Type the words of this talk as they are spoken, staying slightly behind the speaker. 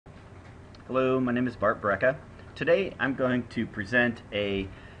Hello, my name is Bart Brecka. Today I'm going to present a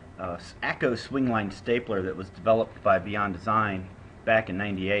ACCO Swingline stapler that was developed by Beyond Design back in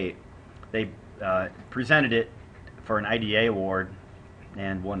 '98. They presented it for an IDA award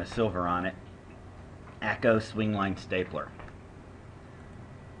and won a silver on it. ACCO Swingline stapler.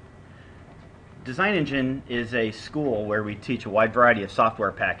 Design Engine is a school where we teach a wide variety of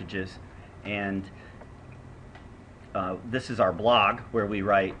software packages, and this is our blog where we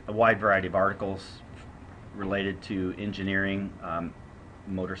write a wide variety of articles related to engineering,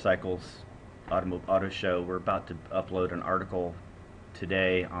 motorcycles, auto show. We're about to upload an article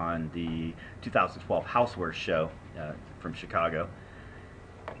today on the 2012 Housewares show from Chicago.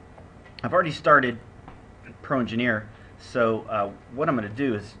 I've already started Pro Engineer, so what I'm going to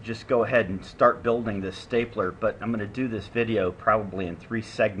do is just go ahead and start building this stapler, but I'm going to do this video probably in 3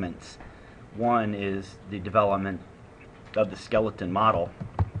 segments. One is the development of the skeleton model.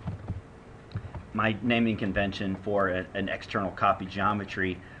 My naming convention for an external copy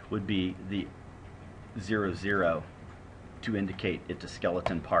geometry would be the 00 to indicate it's a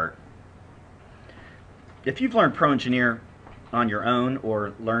skeleton part. If you've learned Pro Engineer on your own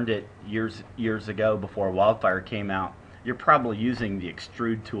or learned it years ago before Wildfire came out, you're probably using the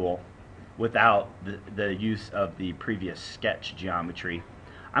Extrude tool without the use of the previous sketch geometry.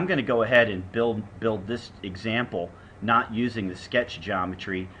 I'm going to go ahead and build this example not using the sketch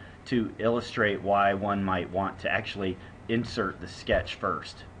geometry to illustrate why one might want to actually insert the sketch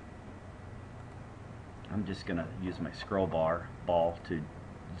first. I'm just going to use my scroll ball to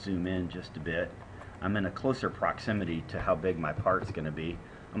zoom in just a bit. I'm in a closer proximity to how big my part's going to be.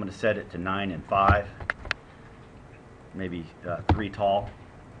 I'm going to set it to 9 and 5, maybe 3 tall,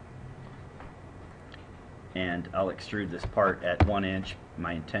 and I'll extrude this part at 1 inch,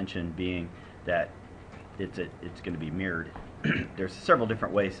 my intention being that it's going to be mirrored. There's several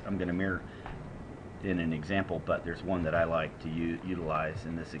different ways I'm going to mirror in an example, but there's one that I like to utilize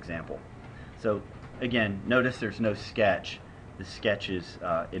in this example. So again, notice there's no sketch. The sketch is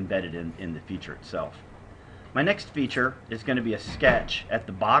embedded in the feature itself. My next feature is going to be a sketch at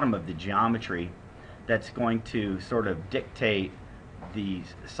the bottom of the geometry that's going to sort of dictate the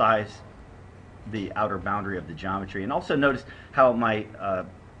size, the outer boundary of the geometry. And also notice how my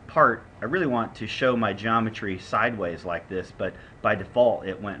part, I really want to show my geometry sideways like this, but by default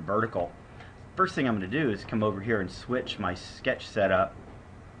it went vertical. First thing I'm going to do is come over here and switch my sketch setup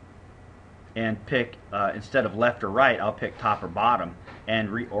and pick, instead of left or right, I'll pick top or bottom and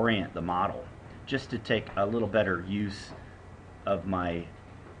reorient the model just to take a little better use of my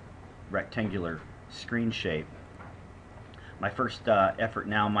rectangular screen shape. My first effort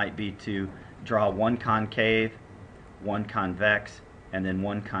now might be to draw 1 concave, 1 convex, and then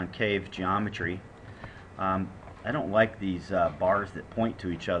 1 concave geometry. I don't like these bars that point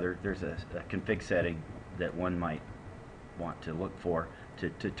to each other. There's a config setting that one might want to look for to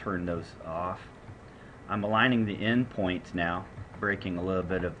turn those off. I'm aligning the end points now, breaking a little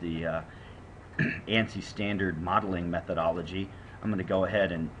bit of the ANSI standard modeling methodology. I'm going to go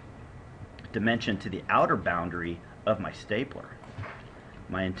ahead and dimension to the outer boundary of my stapler.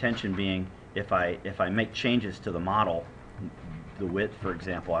 My intention being, if I make changes to the model, the width, for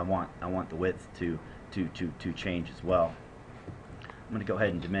example, I want the width to change as well. I'm going to go ahead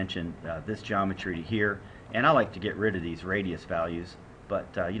and dimension this geometry to here, and I like to get rid of these radius values, but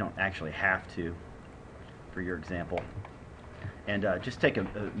you don't actually have to for your example. And just take a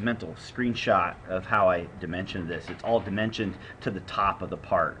mental screenshot of how I dimensioned this. It's all dimensioned to the top of the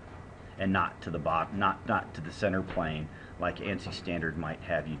part and not to the bottom, not to the center plane like ANSI standard might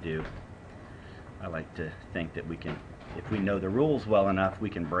have you do. I like to think that we can, if we know the rules well enough, we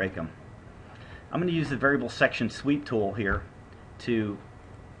can break them. I'm going to use the variable section sweep tool here to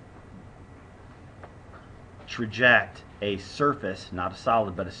traject a surface, not a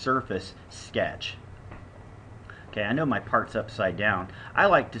solid, but a surface sketch. Okay, I know my part's upside down. I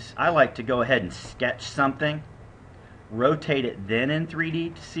like to go ahead and sketch something, rotate it then in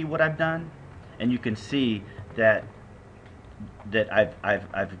 3D to see what I've done, and you can see that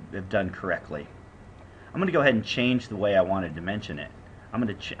I've done correctly. I'm going to go ahead and change the way I want to dimension it. I'm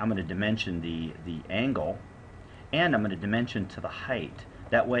going to dimension the angle, and I'm going to dimension to the height.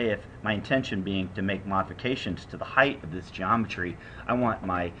 That way, if my intention being to make modifications to the height of this geometry, I want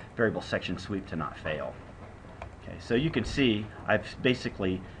my variable section sweep to not fail. Okay, so you can see I've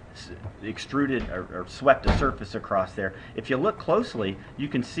basically extruded or swept a surface across there. If you look closely, you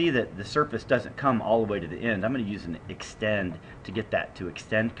can see that the surface doesn't come all the way to the end. I'm going to use an extend to get that to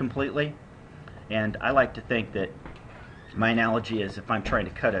extend completely. And I like to think that my analogy is if I'm trying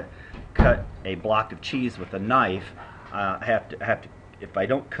to cut a block of cheese with a knife, I have to if I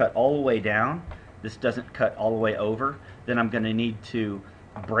don't cut all the way down, this doesn't cut all the way over, then I'm going to need to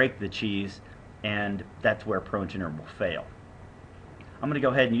break the cheese, and that's where Pro Engineer will fail. I'm going to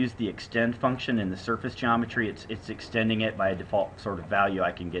go ahead and use the extend function in the surface geometry. It's extending it by a default sort of value.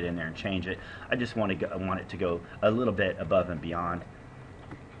 I can get in there and change it. I just want it to go a little bit above and beyond.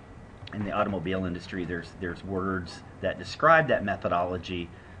 In the automobile industry, there's words that describe that methodology,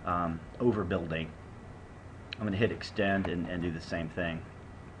 overbuilding. I'm going to hit extend and do the same thing.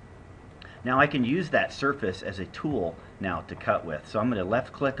 Now I can use that surface as a tool now to cut with. So I'm going to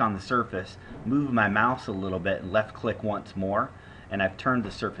left click on the surface, move my mouse a little bit, and left click once more, and I've turned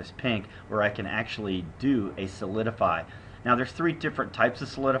the surface pink where I can actually do a solidify. Now there's three different types of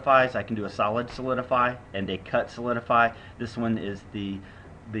solidifies. I can do a solid solidify and a cut solidify. This one is the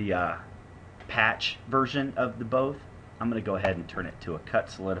patch version of the both. I'm going to go ahead and turn it to a cut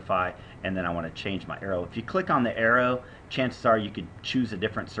solidify, and then I want to change my arrow. If you click on the arrow, chances are you could choose a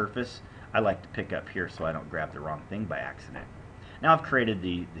different surface. I like to pick up here so I don't grab the wrong thing by accident. Now I've created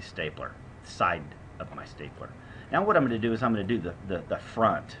the stapler, the side of my stapler. Now what I'm going to do is I'm going to do the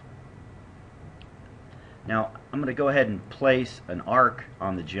front. Now I'm going to go ahead and place an arc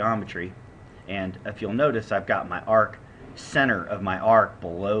on the geometry, and if you'll notice, I've got my arc, center of my arc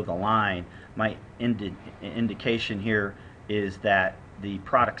below the line. My indication here is that the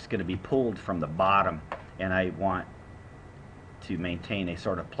product's going to be pulled from the bottom, and I want to maintain a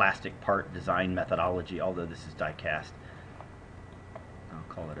sort of plastic part design methodology, although this is die cast. I'll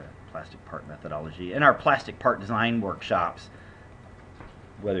call it a plastic part methodology. In our plastic part design workshops,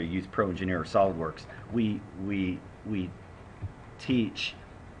 whether you use Pro Engineer or SolidWorks, we teach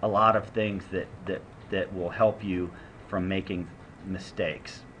a lot of things that will help you from making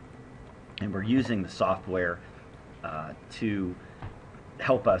mistakes. And we're using the software to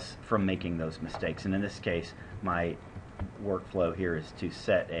help us from making those mistakes. And in this case, my workflow here is to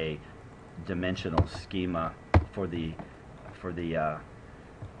set a dimensional schema for the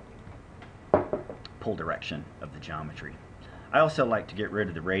pull direction of the geometry. I also like to get rid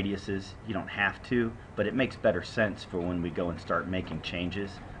of the radiuses. You don't have to, but it makes better sense for when we go and start making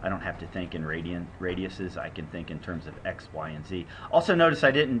changes. I don't have to think in radiuses. I can think in terms of X, Y, and Z. Also notice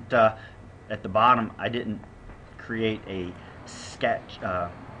I didn't, at the bottom, I didn't create a sketch,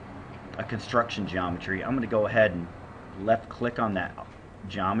 a construction geometry. I'm going to go ahead and left click on that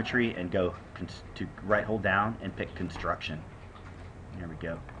geometry and go to right hold down and pick construction. There we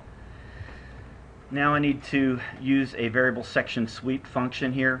go. Now I need to use a variable section sweep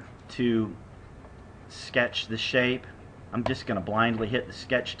function here to sketch the shape. I'm just going to blindly hit the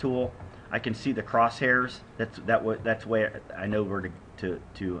sketch tool. I can see the crosshairs. That's where I know where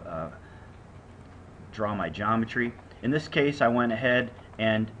to draw my geometry. In this case, I went ahead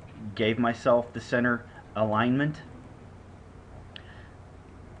and gave myself the center alignment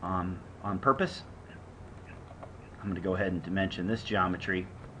on purpose. I'm going to go ahead and dimension this geometry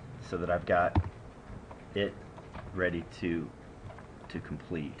so that I've got it ready to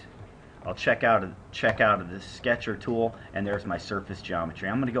complete. I'll check out of the sketcher tool, and there's my surface geometry.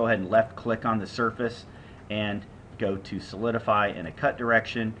 I'm going to go ahead and left click on the surface and go to solidify in a cut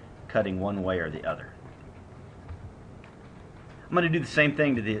direction, cutting one way or the other. I'm going to do the same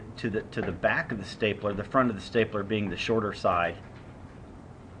thing to the back of the stapler, the front of the stapler being the shorter side.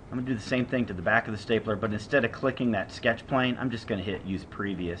 I'm going to do the same thing to the back of the stapler, but instead of clicking that sketch plane, I'm just going to hit use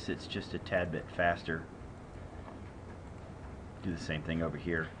previous. It's just a tad bit faster. Do the same thing over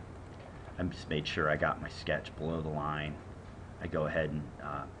here. I just made sure I got my sketch below the line. I go ahead and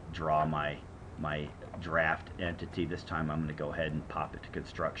draw my draft entity. This time I'm going to go ahead and pop it to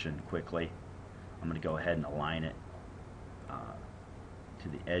construction quickly. I'm going to go ahead and align it to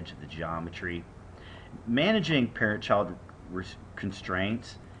the edge of the geometry. Managing parent-child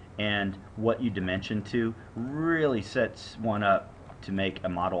constraints and what you dimension to really sets one up to make a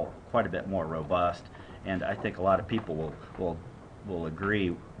model quite a bit more robust, and I think a lot of people will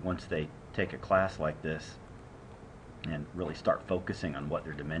agree once they take a class like this and really start focusing on what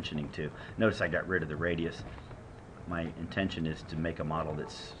they're dimensioning to. Notice I got rid of the radius. My intention is to make a model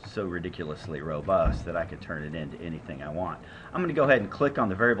that's so ridiculously robust that I can turn it into anything I want. I'm going to go ahead and click on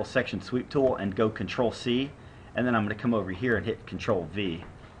the variable section sweep tool and go Control C, and then I'm going to come over here and hit Control V.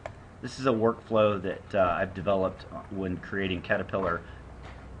 This is a workflow that I've developed when creating Caterpillar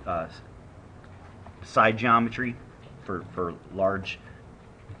side geometry for large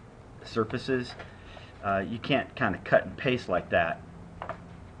surfaces. You can't kind of cut and paste like that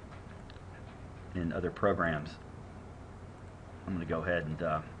in other programs. I'm going to go ahead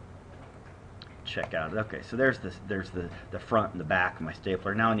and check out. Okay, so there's the front and the back of my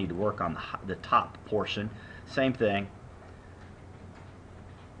stapler. Now I need to work on the top portion. Same thing.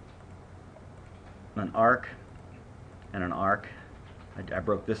 an arc and an arc. I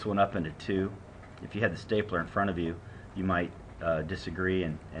broke this one up into two. If you had the stapler in front of you, you might disagree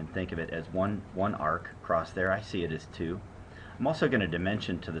and think of it as one arc across there. I see it as two. I'm also going to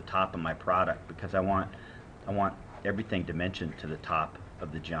dimension to the top of my product because I want everything dimensioned to the top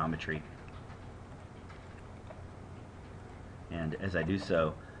of the geometry. And as I do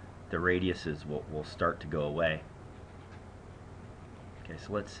so, the radiuses will start to go away. Okay,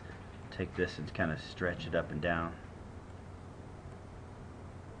 so let's take this and kind of stretch it up and down.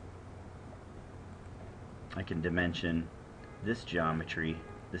 I can dimension this geometry,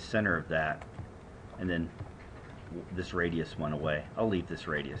 the center of that, and then this radius went away. I'll leave this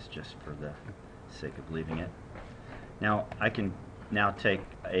radius just for the sake of leaving it. Now I can now take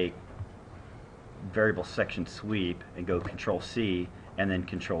a variable section sweep and go Control C and then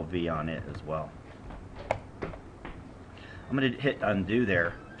Control V on it as well. I'm going to hit undo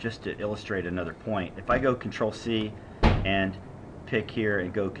there just to illustrate another point. If I go Control C and pick here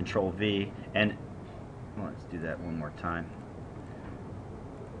and go Control V, and well, let's do that one more time.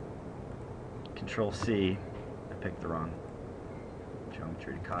 Control C, I picked the wrong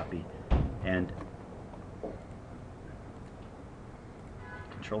geometry to copy, and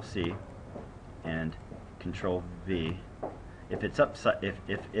Control C and Control V. If it's upside,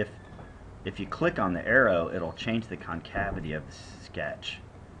 if you click on the arrow, it'll change the concavity of the sketch.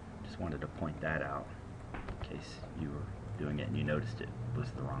 Just wanted to point that out in case you were doing it and you noticed it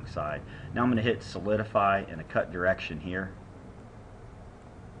was the wrong side. Now I'm going to hit solidify in a cut direction here.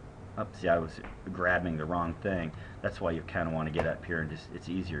 See, I was grabbing the wrong thing. That's why you kind of want to get up here and it's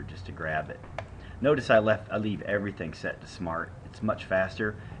easier just to grab it. Notice I leave everything set to smart. It's much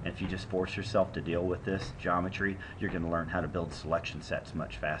faster, and if you just force yourself to deal with this geometry, you're going to learn how to build selection sets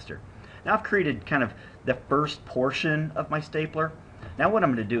much faster. Now I've created kind of the first portion of my stapler. Now what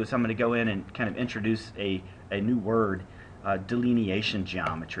I'm going to do is I'm going to go in and kind of introduce a new word, delineation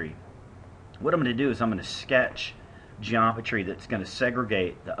geometry. What I'm going to do is I'm going to sketch geometry that's going to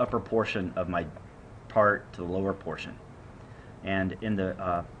segregate the upper portion of my part to the lower portion. And in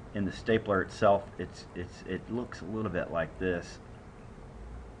the stapler itself, it looks a little bit like this,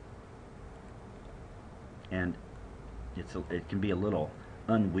 and it can be a little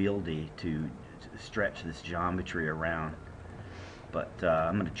unwieldy to stretch this geometry around, but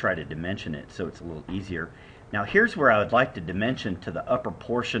I'm going to try to dimension it so it's a little easier. Now here's where I would like to dimension to the upper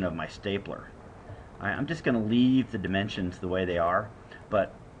portion of my stapler. I'm just going to leave the dimensions the way they are,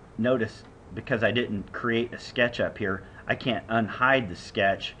 but notice because I didn't create a sketch up here, I can't unhide the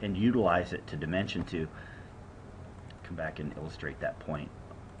sketch and utilize it to dimension to. Come back and illustrate that point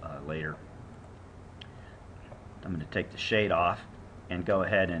later. I'm going to take the shade off and go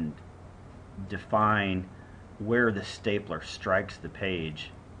ahead and define where the stapler strikes the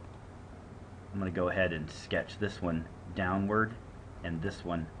page. I'm going to go ahead and sketch this one downward and this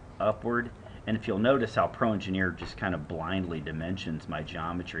one upward. And if you'll notice how ProEngineer just kind of blindly dimensions my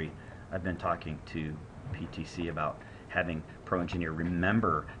geometry, I've been talking to PTC about having ProEngineer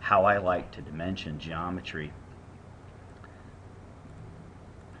remember how I like to dimension geometry.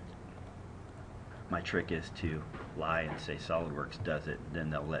 My trick is to lie and say SolidWorks does it, then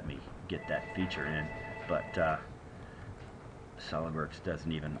they'll let me get that feature in, but SolidWorks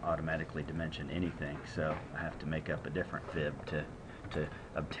doesn't even automatically dimension anything, so I have to make up a different fib to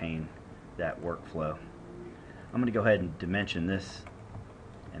obtain that workflow. I'm going to go ahead and dimension this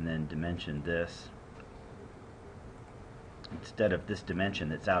and then dimension this. Instead of this dimension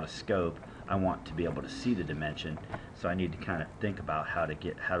that's out of scope, I want to be able to see the dimension, so I need to kind of think about how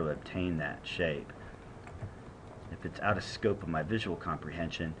to obtain that shape. If it's out of scope of my visual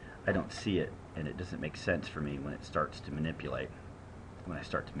comprehension, I don't see it, and it doesn't make sense for me when it starts to manipulate, when I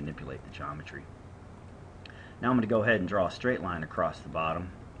start to manipulate the geometry. Now I'm going to go ahead and draw a straight line across the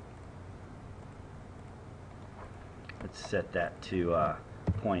bottom. Let's set that to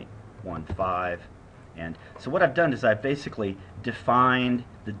 0.15. And so what I've done is I've basically defined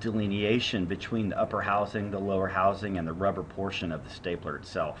the delineation between the upper housing, the lower housing, and the rubber portion of the stapler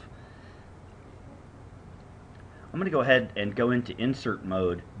itself. I'm going to go ahead and go into insert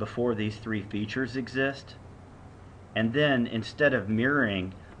mode before these three features exist. And then instead of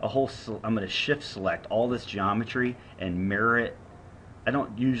mirroring a whole, I'm going to shift select all this geometry and mirror it. I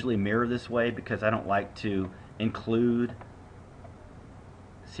don't usually mirror this way because I don't like to include,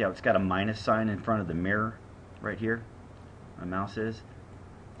 see how it's got a minus sign in front of the mirror right here, my mouse is.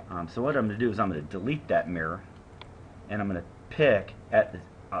 So what I'm going to do is I'm going to delete that mirror, and I'm going to pick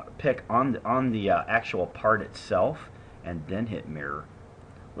on the actual part itself and then hit mirror.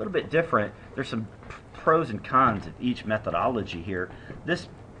 A little bit different. There's some pros and cons of each methodology here. This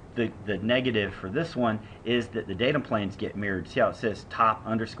the negative for this one is that the datum planes get mirrored. See how it says top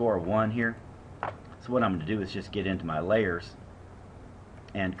underscore 1 here? So what I'm going to do is just get into my layers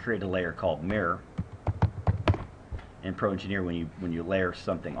and create a layer called mirror. In Pro Engineer, when you layer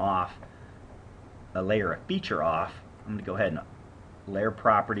something off, layer a feature off, I'm going to go ahead and layer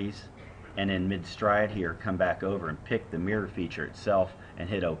properties, and in mid-stride here, come back over and pick the mirror feature itself and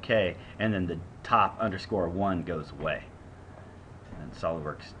hit OK, and then the top underscore 1 goes away. And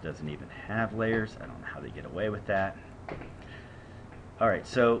SolidWorks doesn't even have layers. I don't know how they get away with that. Alright,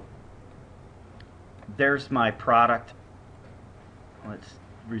 so there's my product. Let's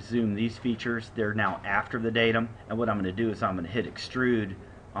resume these features. They're now after the datum, and what I'm going to do is I'm going to hit extrude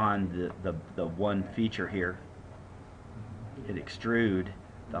on the one feature here. Hit extrude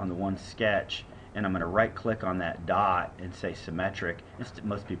on the one sketch, and I'm going to right click on that dot and say symmetric.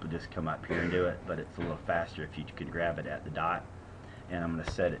 Most people just come up here and do it, but it's a little faster if you can grab it at the dot. And I'm going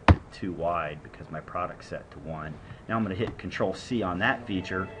to set it to 2 wide because my product's set to 1. Now I'm going to hit Control C on that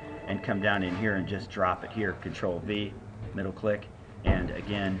feature and come down in here and just drop it here. Control V, middle click, and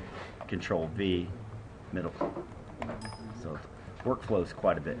again Control V, middle click. So workflow is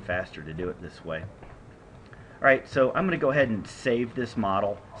quite a bit faster to do it this way. Alright, so I'm going to go ahead and save this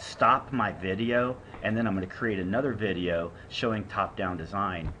model, stop my video, and then I'm going to create another video showing top-down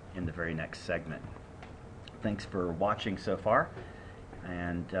design in the very next segment. Thanks for watching so far,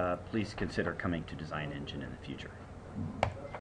 and please consider coming to Design Engine in the future.